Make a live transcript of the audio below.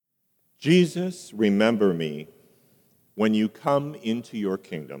Jesus, remember me when you come into your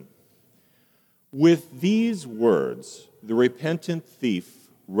kingdom. With these words, the repentant thief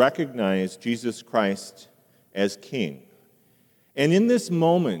recognized Jesus Christ as King. And in this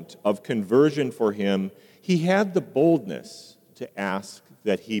moment of conversion for him, he had the boldness to ask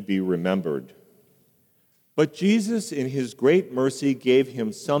that he be remembered. But Jesus, in his great mercy, gave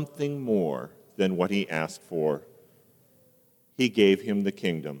him something more than what he asked for. He gave him the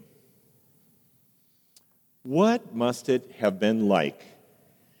kingdom. What must it have been like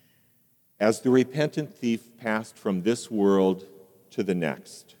as the repentant thief passed from this world to the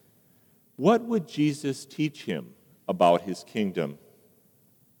next? What would Jesus teach him about his kingdom?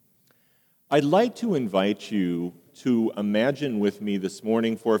 I'd like to invite you to imagine with me this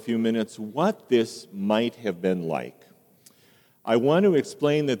morning for a few minutes what this might have been like. I want to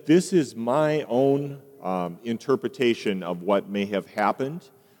explain that this is my own interpretation of what may have happened,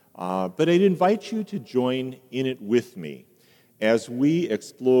 but I'd invite you to join in it with me as we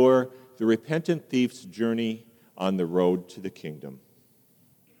explore the repentant thief's journey on the road to the kingdom.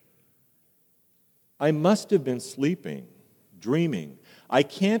 I must have been sleeping, dreaming. I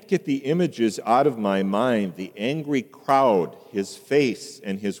can't get the images out of my mind, the angry crowd, his face,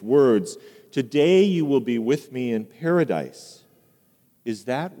 and his words. Today you will be with me in paradise. Is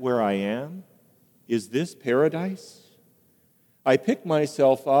that where I am? Is this paradise? I pick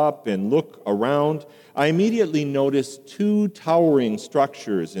myself up and look around. I immediately notice two towering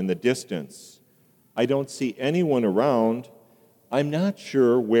structures in the distance. I don't see anyone around. I'm not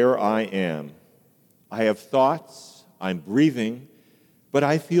sure where I am. I have thoughts, I'm breathing, but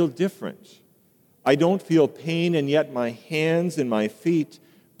I feel different. I don't feel pain, and yet my hands and my feet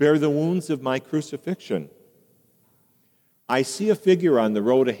bear the wounds of my crucifixion. I see a figure on the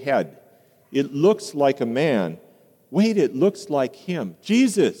road ahead. It looks like a man. Wait, it looks like him.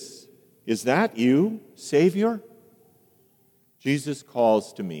 Jesus, is that you, Savior? Jesus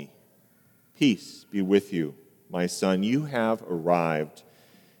calls to me. Peace be with you, my son. You have arrived.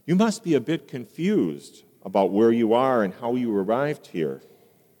 You must be a bit confused about where you are and how you arrived here.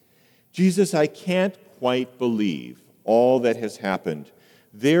 Jesus, I can't quite believe all that has happened.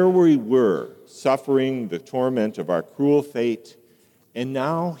 There we were, suffering the torment of our cruel fate, and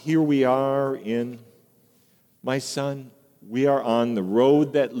now here we are my son, we are on the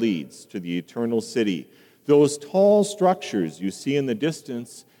road that leads to the eternal city. Those tall structures you see in the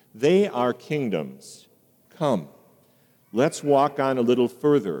distance, they are kingdoms. Come, let's walk on a little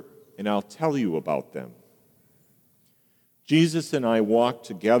further, and I'll tell you about them. Jesus and I walk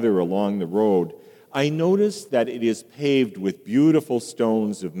together along the road. I notice that it is paved with beautiful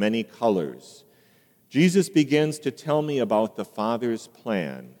stones of many colors. Jesus begins to tell me about the Father's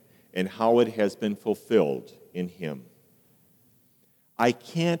plan and how it has been fulfilled in him. I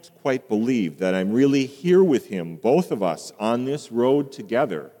can't quite believe that I'm really here with him, both of us, on this road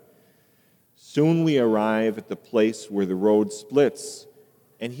together. Soon we arrive at the place where the road splits,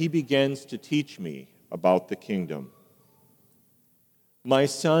 and he begins to teach me about the kingdom. My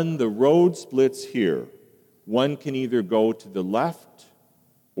son, the road splits here. One can either go to the left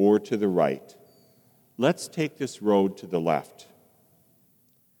or to the right. Let's take this road to the left.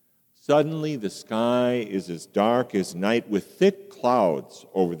 Suddenly, the sky is as dark as night with thick clouds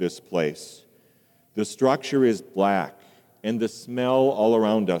over this place. The structure is black, and the smell all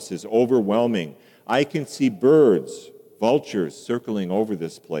around us is overwhelming. I can see birds, vultures circling over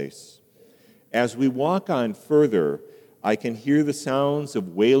this place. As we walk on further, I can hear the sounds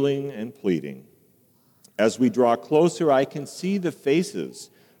of wailing and pleading. As we draw closer, I can see the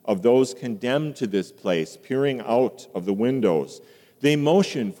faces of those condemned to this place peering out of the windows. They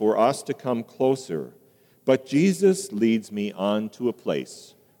motion for us to come closer, but Jesus leads me on to a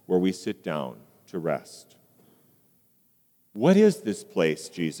place where we sit down to rest. What is this place,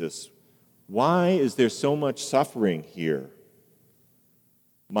 Jesus? Why is there so much suffering here?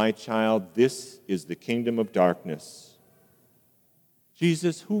 My child, this is the kingdom of darkness.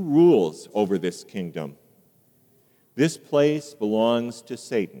 Jesus, who rules over this kingdom? This place belongs to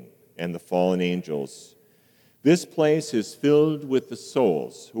Satan and the fallen angels. This place is filled with the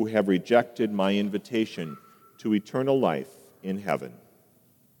souls who have rejected my invitation to eternal life in heaven.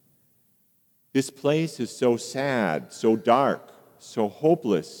 This place is so sad, so dark, so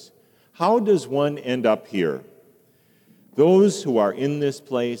hopeless. How does one end up here? Those who are in this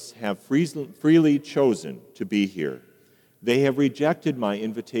place have freely chosen to be here. They have rejected my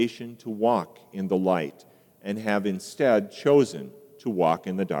invitation to walk in the light and have instead chosen to walk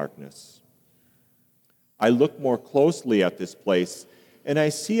in the darkness. I look more closely at this place, and I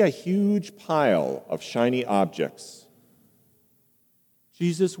see a huge pile of shiny objects.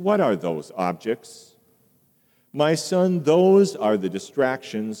 Jesus, what are those objects? My son, those are the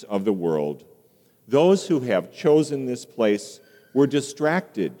distractions of the world. Those who have chosen this place were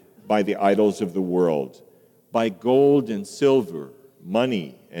distracted by the idols of the world, by gold and silver,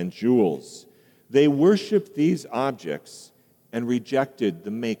 money and jewels. They worshiped these objects and rejected the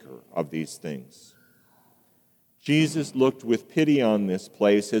maker of these things. Jesus looked with pity on this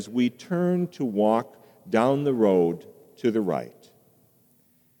place as we turned to walk down the road to the right.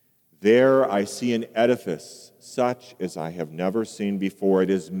 There I see an edifice such as I have never seen before.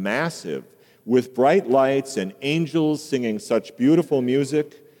 It is massive, with bright lights and angels singing such beautiful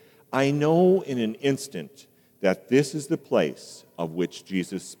music. I know in an instant that this is the place of which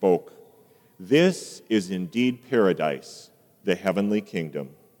Jesus spoke. This is indeed paradise, the heavenly kingdom.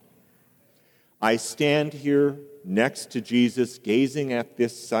 I stand here next to Jesus, gazing at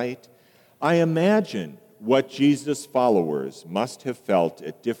this sight. I imagine what Jesus' followers must have felt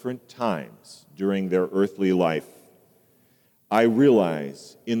at different times during their earthly life. I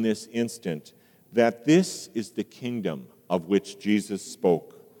realize in this instant that this is the kingdom of which Jesus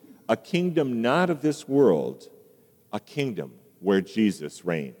spoke, a kingdom not of this world, a kingdom where Jesus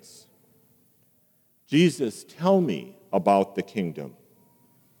reigns. Jesus, tell me about the kingdom.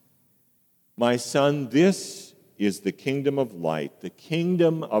 My son, this is the kingdom of light, the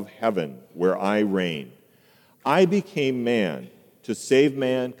kingdom of heaven where I reign. I became man to save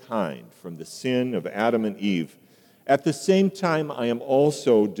mankind from the sin of Adam and Eve. At the same time, I am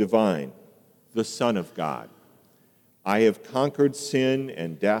also divine, the Son of God. I have conquered sin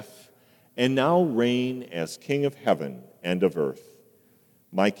and death, and now reign as King of heaven and of earth.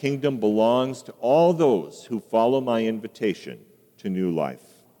 My kingdom belongs to all those who follow my invitation to new life.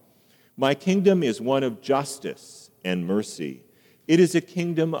 My kingdom is one of justice and mercy. It is a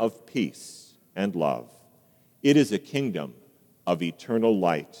kingdom of peace and love. It is a kingdom of eternal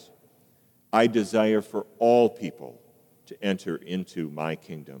light. I desire for all people to enter into my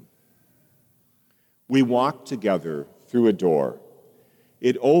kingdom. We walk together through a door.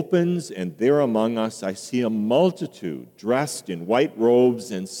 It opens, and there among us I see a multitude dressed in white robes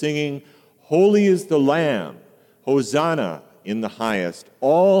and singing, "Holy is the Lamb, Hosanna in the highest.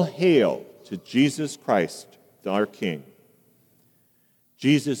 All hail to Jesus Christ, our King."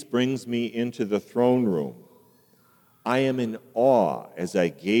 Jesus brings me into the throne room. I am in awe as I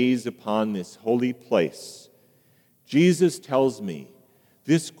gaze upon this holy place. Jesus tells me,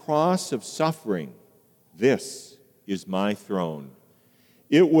 this cross of suffering, this is my throne.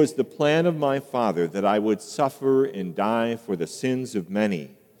 It was the plan of my Father that I would suffer and die for the sins of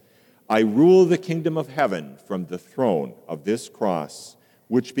many. I rule the kingdom of heaven from the throne of this cross,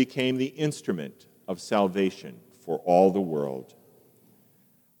 which became the instrument of salvation for all the world.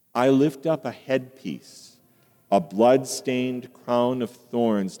 I lift up a headpiece, a blood-stained crown of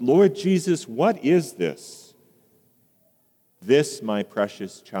thorns. Lord Jesus, what is this? This, my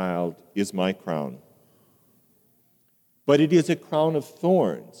precious child, is my crown. But it is a crown of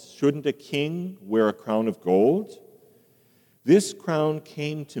thorns. Shouldn't a king wear a crown of gold? This crown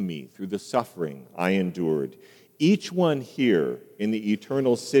came to me through the suffering I endured. Each one here in the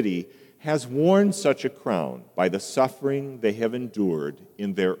eternal city has worn such a crown by the suffering they have endured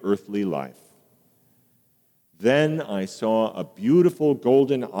in their earthly life. Then I saw a beautiful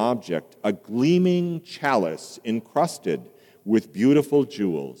golden object, a gleaming chalice encrusted with beautiful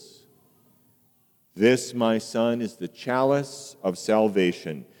jewels. This, my son, is the chalice of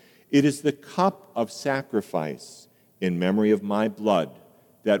salvation. It is the cup of sacrifice in memory of my blood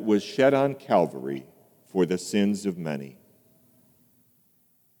that was shed on Calvary for the sins of many.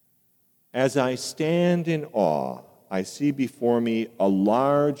 As I stand in awe, I see before me a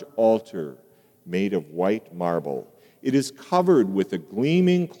large altar made of white marble. It is covered with a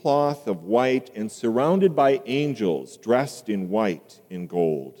gleaming cloth of white and surrounded by angels dressed in white and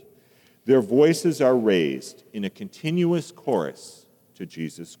gold. Their voices are raised in a continuous chorus to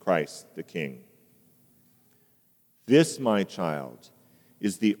Jesus Christ the King. This, my child,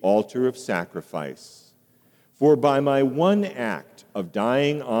 is the altar of sacrifice. For by my one act of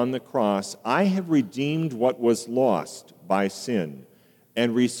dying on the cross, I have redeemed what was lost by sin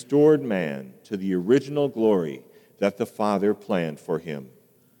and restored man to the original glory that the Father planned for him.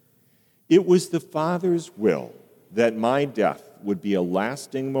 It was the Father's will that my death would be a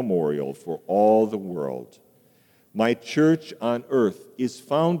lasting memorial for all the world. My church on earth is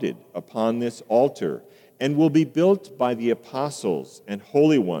founded upon this altar and will be built by the apostles and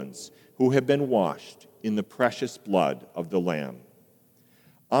holy ones who have been washed in the precious blood of the Lamb.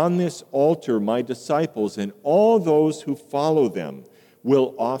 On this altar, my disciples and all those who follow them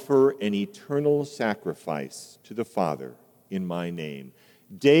will offer an eternal sacrifice to the Father in my name.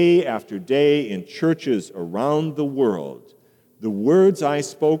 Day after day in churches around the world, the words I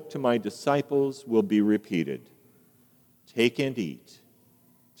spoke to my disciples will be repeated. Take and eat,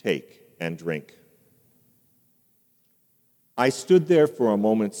 take and drink. I stood there for a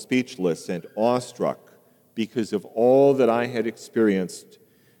moment speechless and awestruck because of all that I had experienced.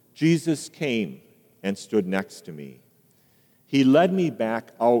 Jesus came and stood next to me. He led me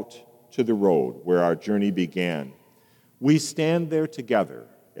back out to the road where our journey began. We stand there together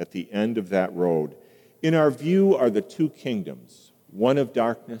at the end of that road. In our view are the two kingdoms, one of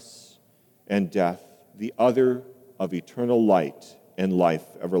darkness and death, the other of eternal light and life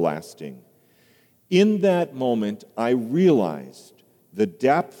everlasting. In that moment, I realized the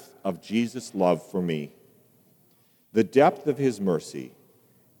depth of Jesus' love for me, the depth of his mercy,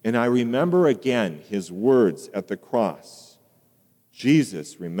 and I remember again his words at the cross,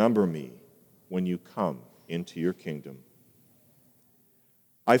 Jesus, remember me when you come into your kingdom.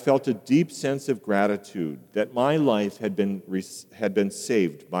 I felt a deep sense of gratitude that my life had been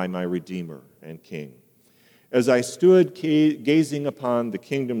saved by my Redeemer and King. As I stood gazing upon the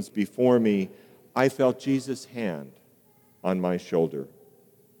kingdoms before me, I felt Jesus' hand on my shoulder.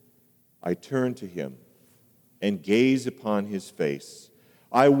 I turned to him and gazed upon his face.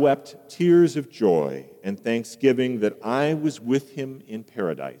 I wept tears of joy and thanksgiving that I was with him in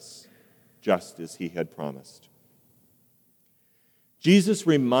paradise, just as he had promised. Jesus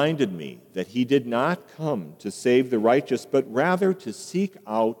reminded me that he did not come to save the righteous, but rather to seek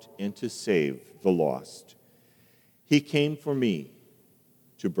out and to save the lost. He came for me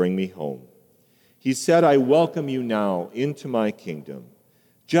to bring me home. He said, I welcome you now into my kingdom,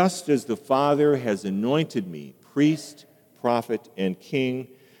 just as the Father has anointed me priest, prophet, and king,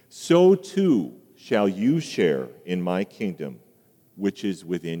 so too shall you share in my kingdom, which is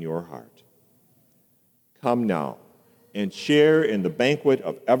within your heart. Come now and share in the banquet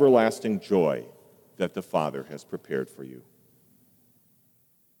of everlasting joy that the Father has prepared for you.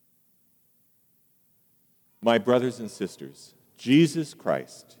 My brothers and sisters, Jesus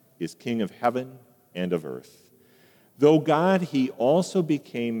Christ is King of heaven and of earth. Though God, he also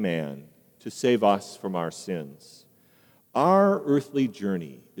became man to save us from our sins. Our earthly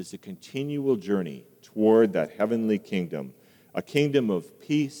journey is a continual journey toward that heavenly kingdom, a kingdom of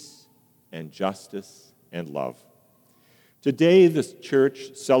peace and justice and love. Today, the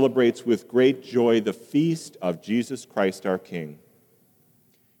church celebrates with great joy the feast of Jesus Christ our King.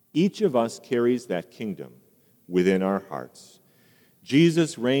 Each of us carries that kingdom within our hearts.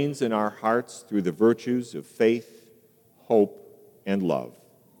 Jesus reigns in our hearts through the virtues of faith, hope, and love.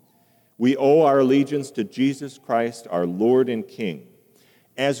 We owe our allegiance to Jesus Christ, our Lord and King.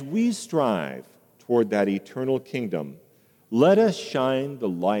 As we strive toward that eternal kingdom, let us shine the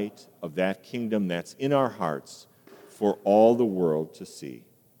light of that kingdom that's in our hearts for all the world to see.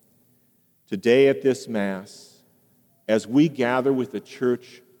 Today at this Mass, as we gather with the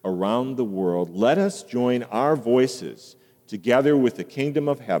church around the world, let us join our voices together with the kingdom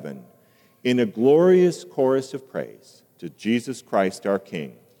of heaven in a glorious chorus of praise to Jesus Christ our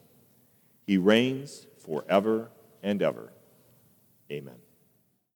King. He reigns forever and ever. Amen.